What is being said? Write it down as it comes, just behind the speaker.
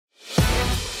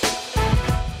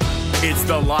It's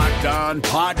the Locked On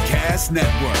Podcast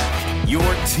Network, your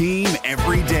team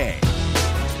every day.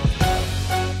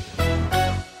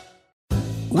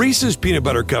 Reese's Peanut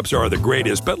Butter Cups are the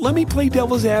greatest, but let me play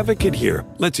devil's advocate here.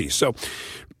 Let's see. So,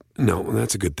 no,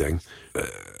 that's a good thing.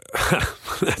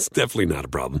 That's definitely not a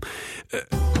problem.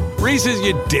 Reese's,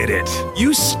 you did it.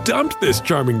 You stumped this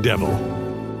charming devil.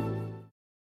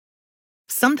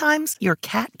 Sometimes your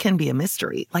cat can be a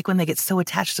mystery, like when they get so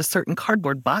attached to certain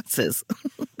cardboard boxes.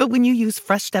 But when you use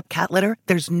Fresh Step cat litter,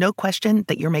 there's no question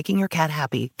that you're making your cat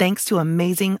happy, thanks to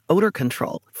amazing odor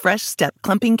control. Fresh Step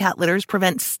clumping cat litters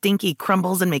prevent stinky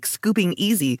crumbles and make scooping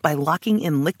easy by locking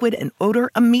in liquid and odor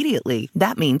immediately.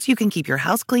 That means you can keep your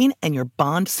house clean and your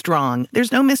bond strong.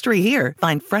 There's no mystery here.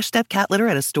 Find Fresh Step cat litter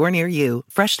at a store near you.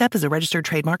 Fresh Step is a registered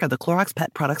trademark of the Clorox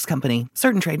Pet Products Company.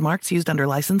 Certain trademarks used under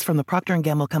license from the Procter &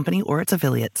 Gamble Company or its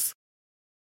affiliates.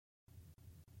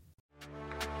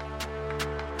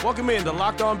 Welcome in to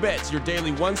Locked On Bets, your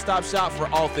daily one-stop shop for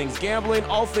all things gambling,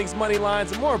 all things money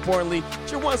lines, and more importantly,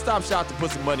 it's your one-stop shop to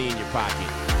put some money in your pocket.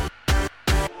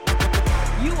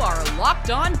 You are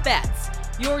Locked On Bets,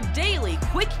 your daily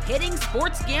quick-hitting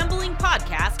sports gambling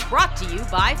podcast brought to you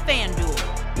by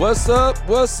FanDuel. What's up?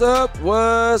 What's up?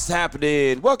 What's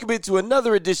happening? Welcome into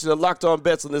another edition of Locked On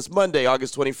Bets on this Monday,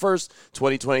 August 21st,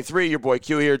 2023. Your boy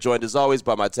Q here, joined as always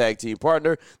by my tag team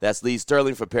partner. That's Lee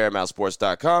Sterling from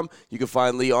ParamountSports.com. You can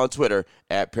find Lee on Twitter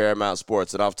at Paramount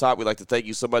Sports. And off top, we'd like to thank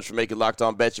you so much for making Locked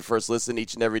On Bets your first listen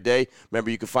each and every day.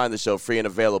 Remember, you can find the show free and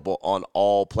available on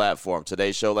all platforms.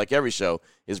 Today's show, like every show,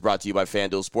 is brought to you by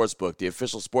FanDuel Sportsbook, the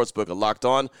official sportsbook of Locked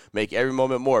On. Make every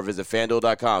moment more. Visit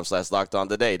FanDuel.com/LockedOn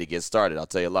today to get started. I'll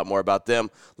tell you a lot more about them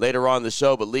later on in the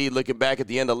show. But Lee, looking back at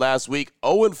the end of last week,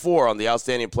 0-4 on the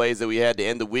outstanding plays that we had to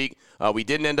end the week. We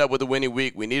didn't end up with a winning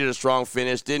week. We needed a strong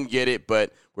finish, didn't get it,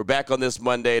 but we're back on this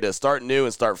Monday to start new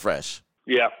and start fresh.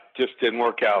 Yeah, just didn't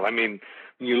work out. I mean,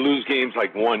 when you lose games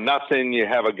like 1-0, you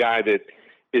have a guy that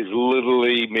is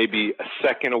literally maybe a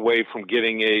second away from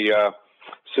getting a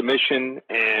submission,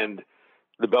 and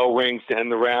the bell rings to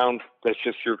end the round. That's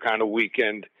just your kind of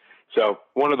weekend. So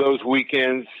one of those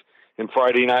weekends and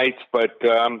Friday nights, but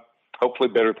hopefully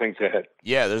better things ahead.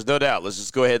 Yeah, there's no doubt. Let's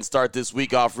just go ahead and start this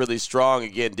week off really strong.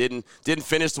 Again, didn't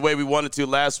finish the way we wanted to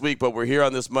last week, but we're here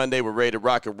on this Monday. We're ready to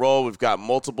rock and roll. We've got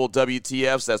multiple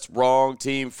WTFs. That's wrong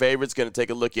team favorites. Going to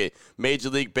take a look at Major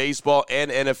League Baseball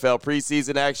and NFL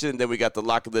preseason action. And then we got the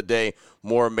lock of the day,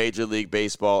 more Major League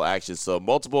Baseball action. So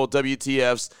multiple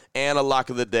WTFs and a lock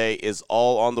of the day is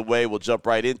all on the way. We'll jump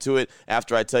right into it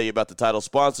after I tell you about the title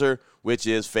sponsor, which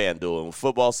is FanDuel. And with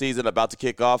football season about to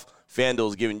kick off, FanDuel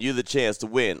is giving you the chance to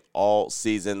win all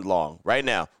season long. Right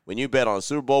now, when you bet on a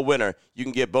Super Bowl winner, you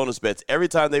can get bonus bets every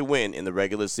time they win in the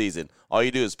regular season. All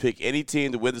you do is pick any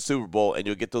team to win the Super Bowl, and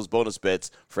you'll get those bonus bets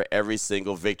for every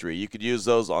single victory. You could use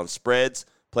those on spreads,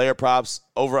 player props,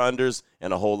 over-unders,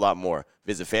 and a whole lot more.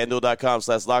 Visit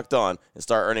FanDuel.com/LockedOn and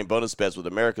start earning bonus bets with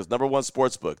America's #1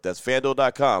 sportsbook. That's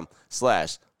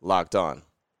FanDuel.com/LockedOn.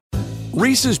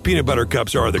 Reese's Peanut Butter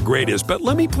Cups are the greatest, but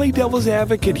let me play devil's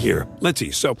advocate here. Let's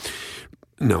see. So,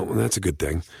 no, that's a good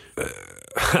thing.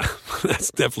 That's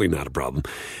definitely not a problem.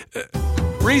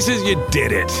 Reese's, you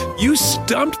did it. You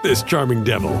stumped this charming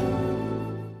devil.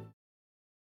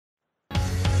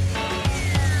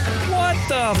 What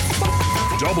the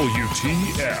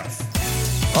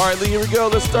WTF? All right, Lee, here we go.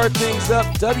 Let's start things up.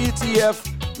 WTF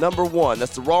number one.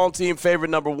 That's the wrong team favorite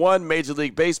number one. Major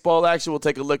League Baseball action. We'll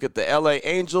take a look at the LA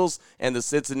Angels and the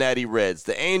Cincinnati Reds.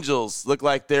 The Angels look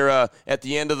like they're at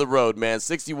the end of the road, man.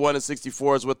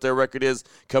 61-64 is what their record is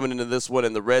coming into this one.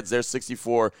 And the Reds, they're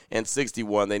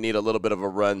 64-61. They need a little bit of a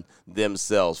run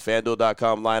themselves.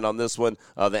 FanDuel.com line on this one.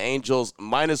 The Angels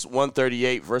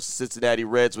 -138 versus Cincinnati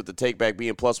Reds with the takeback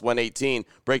being +118.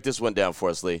 Break this one down for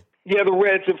us, Lee. Yeah, the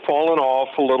Reds have fallen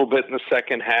off a little bit in the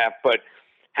second half, but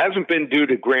hasn't been due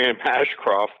to Graham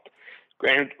Ashcroft.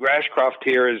 Graham Ashcroft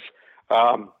here is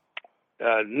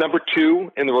number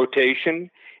 2 in the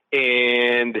rotation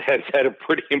and has had a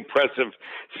pretty impressive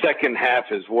second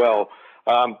half as well.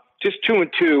 Just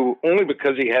 2-2, only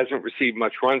because he hasn't received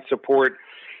much run support.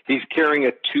 He's carrying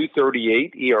a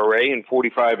 2.38 ERA in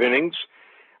 45 innings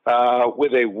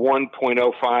with a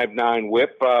 1.059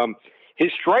 whip.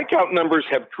 His strikeout numbers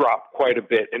have dropped quite a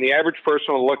bit, and the average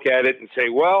person will look at it and say,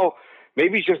 well,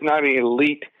 maybe he's just not an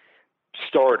elite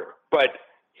starter. But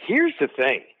here's the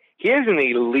thing. He has an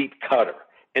elite cutter,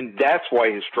 and that's why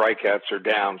his strikeouts are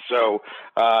down. So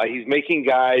he's making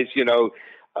guys,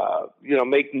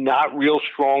 make not real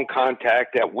strong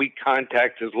contact. That weak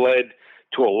contact has led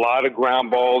to a lot of ground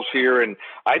balls here, and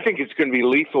I think it's going to be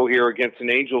lethal here against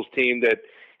an Angels team that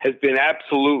has been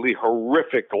absolutely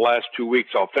horrific the last 2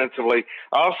 weeks offensively.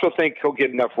 I also think he'll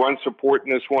get enough run support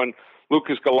in this one.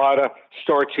 Lucas Galata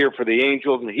starts here for the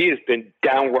Angels, and he has been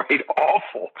downright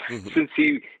awful since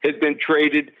he has been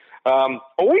traded.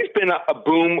 Always been a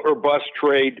boom or bust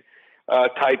trade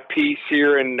type piece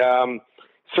here, and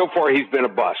so far he's been a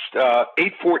bust.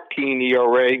 8.14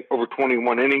 ERA over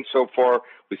 21 innings so far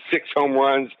with 6 home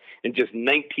runs and just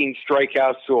 19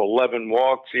 strikeouts to 11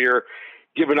 walks here,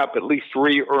 giving up at least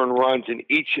 3 earned runs in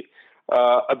each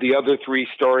of the other 3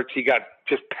 starts. He got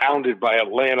just pounded by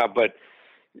Atlanta, but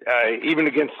even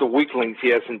against the weaklings, he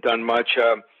hasn't done much.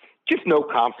 Just no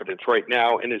confidence right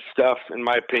now in his stuff, in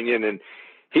my opinion, and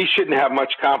he shouldn't have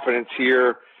much confidence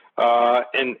here.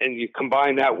 And you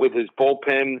combine that with his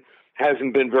bullpen,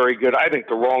 hasn't been very good. I think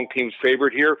the wrong team's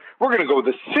favorite here. We're going to go with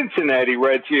the Cincinnati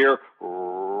Reds here.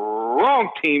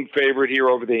 Wrong team favorite here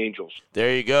over the Angels.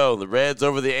 There you go. The Reds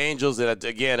over the Angels. And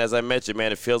again, as I mentioned,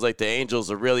 man, it feels like the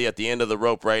Angels are really at the end of the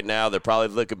rope right now. They're probably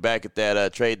looking back at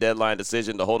that trade deadline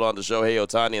decision to hold on to Shohei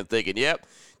Ohtani and thinking, yep,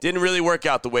 didn't really work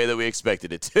out the way that we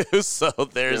expected it to. So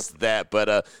there's that.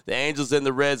 But the Angels and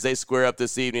the Reds, they square up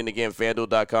this evening. Again,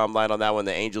 FanDuel.com line on that one.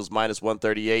 The Angels minus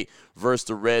 138 versus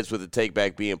the Reds with the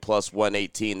takeback being plus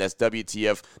 118. That's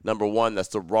WTF number 1. That's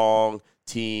the wrong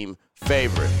team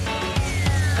favorite.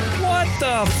 What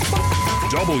the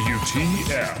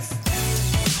WTF.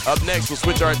 Up next, we'll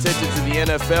switch our attention to the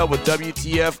NFL with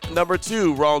WTF number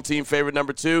 2, wrong team favorite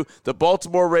number 2, the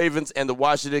Baltimore Ravens and the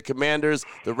Washington Commanders.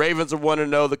 The Ravens are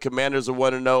 1-0, the Commanders are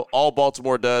 1-0. All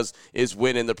Baltimore does is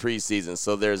win in the preseason,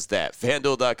 so there's that.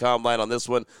 FanDuel.com line on this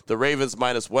one, the Ravens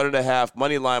minus 1.5,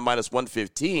 money line minus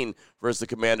 115 versus the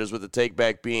Commanders with the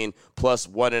takeback being plus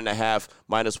 1.5,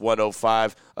 minus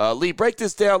 105. Lee, break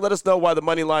this down. Let us know why the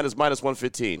money line is minus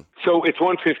 115. So it's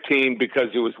 115 because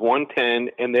it was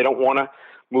 110, and they don't want to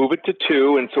move it to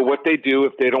 2. And so what they do,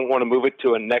 if they don't want to move it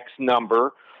to a next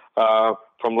number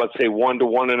from, let's say, 1 to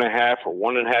 1.5 or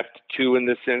 1.5 to 2 in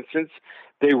this instance,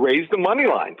 they raise the money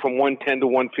line from 110 to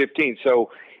 115.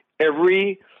 So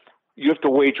you have to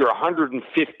wager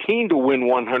 115 to win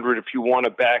 100 if you want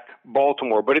to back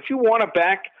Baltimore. But if you want to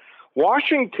back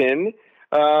Washington,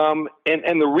 and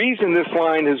the reason this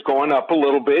line has gone up a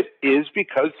little bit is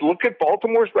because look at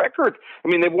Baltimore's record. I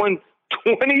mean, they've won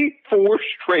 24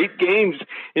 straight games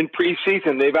in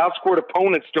preseason. They've outscored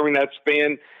opponents during that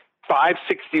span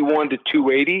 561 to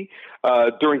 280.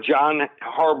 During John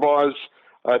Harbaugh's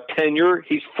tenure,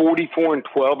 he's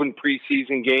 44-12 in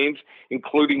preseason games,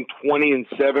 including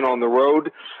 20-7 on the road.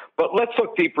 But let's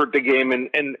look deeper at the game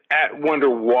and wonder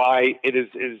why it is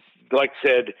like I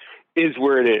said, is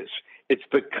where it is. It's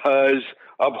because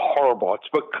of Harbaugh. It's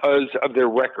because of their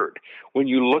record. When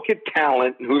you look at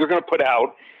talent and who they're going to put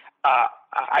out,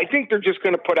 I think they're just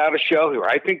going to put out a show here.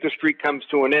 I think the streak comes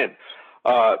to an end.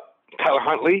 Tyler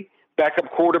Huntley,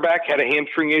 backup quarterback, had a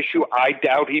hamstring issue. I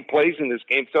doubt he plays in this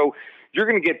game. So you're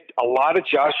going to get a lot of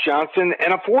Josh Johnson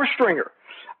and a 4-stringer.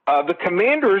 The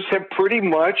Commanders have pretty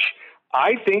much,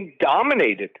 I think,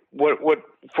 dominated what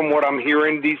from what I'm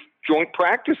hearing, these joint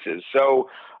practices. So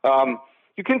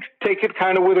you can take it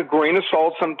kind of with a grain of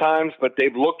salt sometimes, but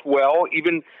they've looked well.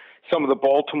 Even some of the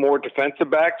Baltimore defensive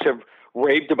backs have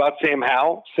raved about Sam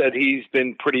Howell, said he's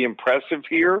been pretty impressive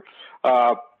here.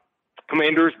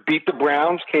 Commanders beat the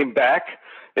Browns, came back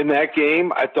in that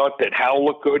game. I thought that Howell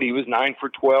looked good. He was 9 for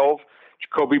 12.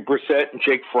 Jacoby Brissett and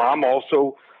Jake Fromm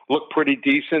also looked pretty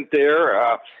decent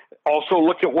there. Also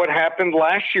look at what happened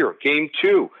last year, game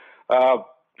 2.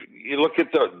 You look at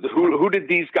who did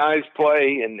these guys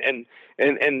play and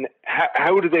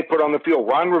how did they put on the field?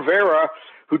 Ron Rivera,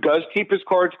 who does keep his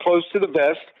cards close to the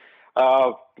vest.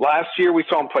 Last year we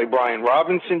saw him play Brian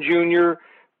Robinson Jr.,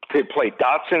 they played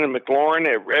Dotson and McLaurin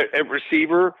at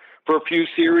receiver for a few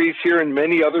series here and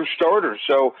many other starters.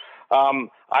 So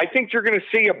I think you're going to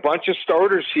see a bunch of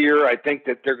starters here. I think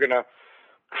that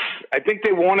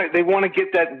they want to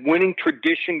get that winning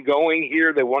tradition going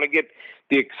here. They want to get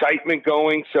the excitement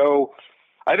going. So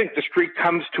I think the streak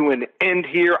comes to an end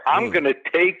here. I'm going to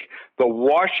take the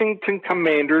Washington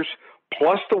Commanders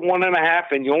plus the 1.5,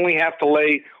 and you only have to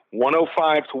lay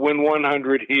 105 to win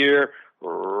 100 here.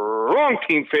 Wrong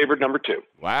team favorite number 2.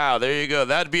 Wow, there you go.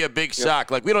 That'd be a big shock.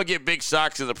 Like, we don't get big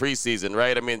shocks in the preseason,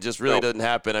 right? I mean, it just really doesn't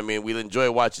happen. I mean, we enjoy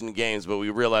watching the games, but we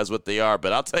realize what they are.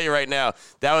 But I'll tell you right now,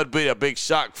 that would be a big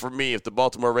shock for me if the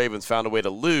Baltimore Ravens found a way to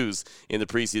lose in the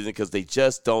preseason because they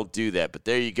just don't do that. But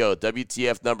there you go.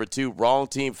 WTF number 2, wrong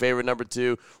team favorite number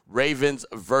 2. Ravens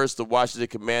versus the Washington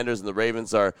Commanders, and the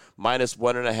Ravens are minus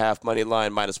 1.5 money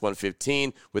line, minus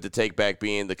 115, with the takeback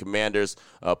being the Commanders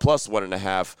plus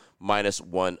 1.5, minus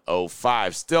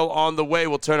 105. Still on the way.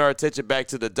 we'll turn our attention back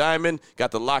to the diamond.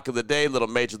 Got the lock of the day, little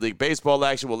Major League Baseball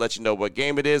action. We'll let you know what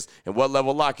game it is and what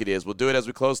level lock it is. We'll do it as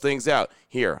we close things out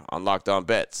here on Locked On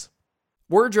Bets.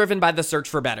 We're driven by the search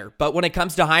for better, but when it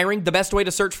comes to hiring, the best way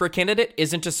to search for a candidate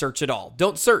isn't to search at all.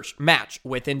 Don't search, match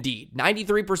with Indeed.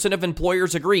 93% of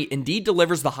employers agree Indeed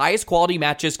delivers the highest quality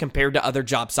matches compared to other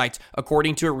job sites,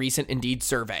 according to a recent Indeed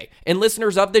survey. And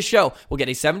listeners of this show will get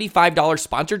a $75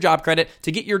 sponsored job credit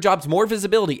to get your jobs more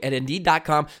visibility at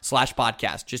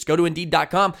Indeed.com/podcast. Just go to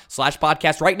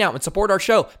Indeed.com/podcast right now and support our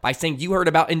show by saying you heard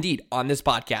about Indeed on this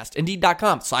podcast.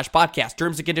 Indeed.com/podcast.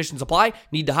 Terms and conditions apply.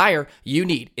 Need to hire? You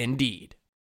need Indeed.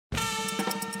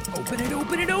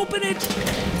 Open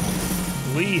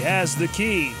it. Lee has the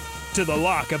key to the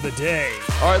lock of the day.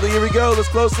 All right, Lee, here we go. Let's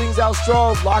close things out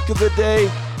strong. Lock of the day.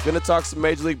 Going to talk some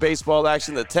Major League Baseball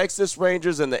action. The Texas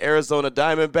Rangers and the Arizona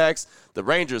Diamondbacks. The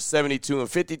Rangers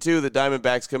 72-52. The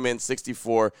Diamondbacks come in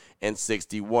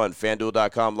 64-61.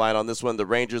 FanDuel.com line on this one. The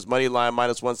Rangers money line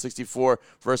 -164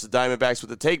 versus the Diamondbacks with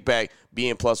the take back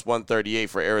being +138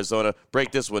 for Arizona.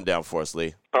 Break this one down for us,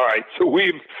 Lee. All right, so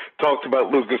we've talked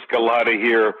about Lucas Galata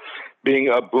here being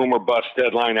a boomer bust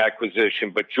deadline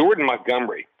acquisition, but Jordan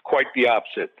Montgomery, quite the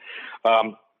opposite.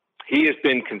 He has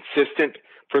been consistent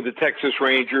for the Texas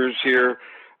Rangers here.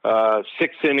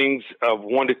 6 innings of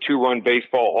 1 to 2 run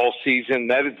baseball all season.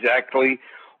 That is exactly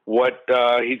what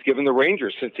he's given the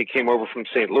Rangers since he came over from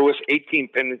St. Louis. 18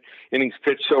 innings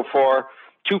pitched so far,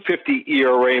 2.50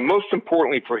 ERA. Most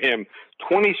importantly for him,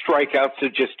 20 strikeouts to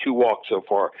just 2 walks so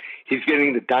far. He's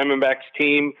getting the Diamondbacks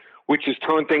team, which has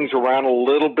turned things around a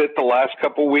little bit the last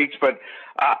couple of weeks. But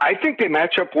I think they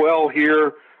match up well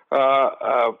here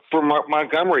for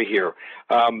Montgomery here.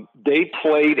 They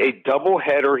played a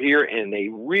doubleheader here in a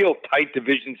real tight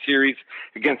division series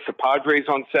against the Padres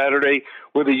on Saturday,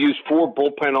 where they used 4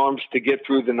 bullpen arms to get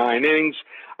through the 9 innings.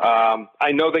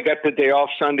 I know they got the day off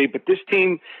Sunday, but this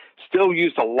team still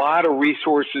used a lot of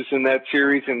resources in that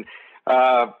series and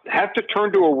have to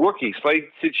turn to a rookie, Slade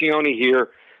Ciccione here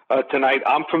tonight.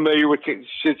 I'm familiar with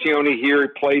Ciccione here. He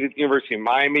played at the University of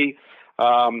Miami.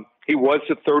 He was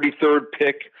the 33rd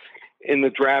pick in the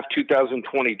draft,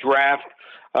 2020 draft.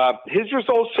 His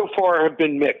results so far have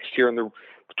been mixed here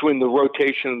between the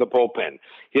rotation and the bullpen.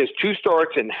 He has 2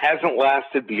 starts and hasn't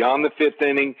lasted beyond the 5th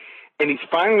inning, and he's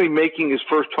finally making his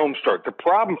first home start. The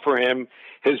problem for him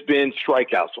has been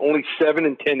strikeouts. Only 7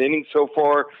 in 10 innings so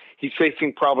far. He's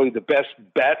facing probably the best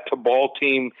bat-to-ball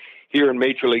team here in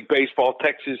Major League Baseball.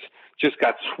 Texas just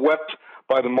got swept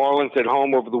by the Marlins at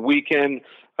home over the weekend.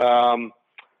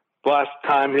 Last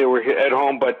time they were at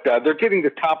home, but they're getting the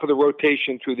top of the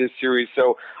rotation through this series.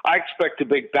 So I expect a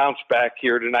big bounce back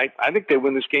here tonight. I think they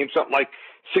win this game something like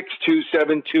 6-2,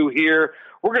 7-2 here.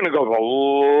 We're going to go the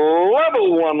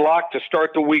level 1 lock to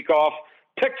start the week off.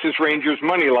 Texas Rangers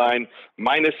money line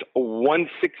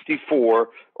 -164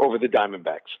 over the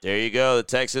Diamondbacks. There you go. The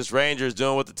Texas Rangers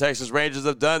doing what the Texas Rangers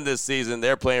have done this season.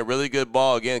 They're playing really good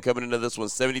ball. Again, coming into this one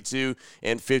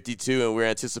 72-52, and we're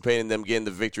anticipating them getting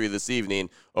the victory this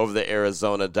evening over the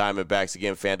Arizona Diamondbacks.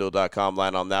 Again, FanDuel.com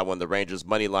line on that one. The Rangers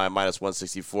money line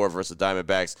 -164 versus the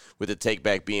Diamondbacks with the take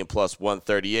back being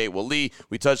 +138. Well, Lee,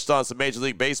 we touched on some Major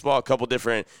League Baseball, a couple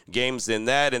different games in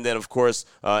that, and then, of course,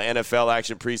 NFL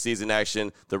action, preseason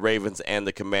action, the Ravens and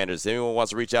the Commanders. If anyone wants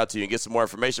to reach out to you and get some more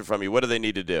information from you, what do they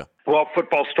need to do? Well,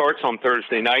 football starts on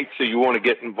Thursday night, so you want to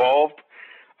get involved.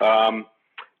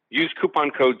 Use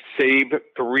coupon code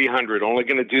SAVE300. Only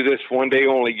going to do this one day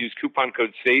only. Use coupon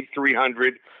code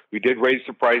SAVE300. We did raise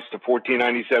the price to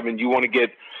 $14.97. You want to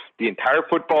get the entire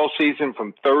football season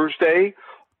from Thursday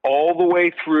all the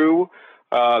way through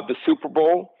the Super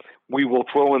Bowl. We will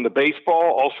throw in the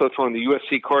baseball, also throw in the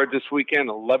UFC card this weekend,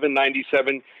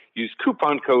 $11.97. Use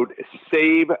coupon code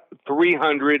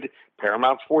SAVE300,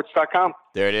 ParamountSports.com.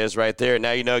 There it is right there.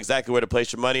 Now you know exactly where to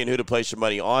place your money and who to place your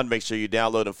money on. Make sure you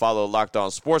download and follow Locked On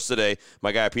Sports today.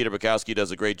 My guy Peter Bukowski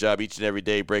does a great job each and every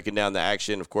day breaking down the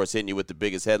action, of course, hitting you with the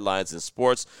biggest headlines in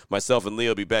sports. Myself and Leo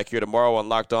will be back here tomorrow on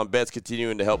Locked On Bets,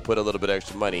 continuing to help put a little bit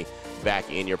extra money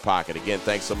back in your pocket. Again,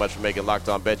 thanks so much for making Locked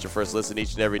On Bets your first listen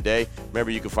each and every day.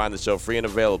 Remember, you can find the show free and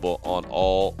available on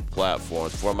all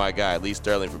platforms. For my guy, Lee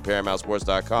Sterling from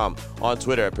ParamountSports.com, on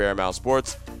Twitter at Paramount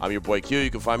Sports. I'm your boy Q.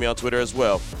 You can find me on Twitter as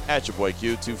well, at your boy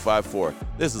Q254.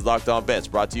 This is Locked On Bets,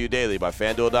 brought to you daily by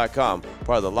FanDuel.com,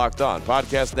 part of the Locked On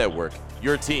Podcast Network,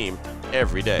 your team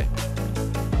every day.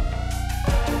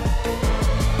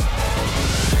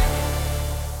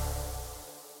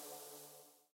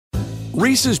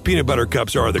 Reese's Peanut Butter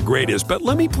Cups are the greatest, but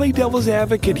let me play devil's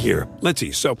advocate here. Let's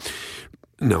see. So,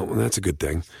 no, that's a good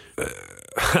thing.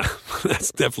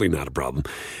 That's definitely not a problem.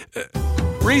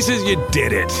 Reese's, you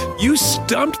did it. You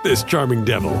stumped this charming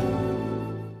devil.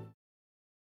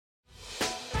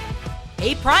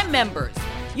 Hey, Prime members,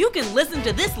 you can listen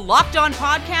to this Locked On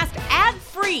podcast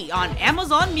ad-free on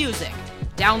Amazon Music.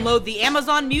 Download the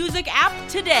Amazon Music app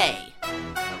today.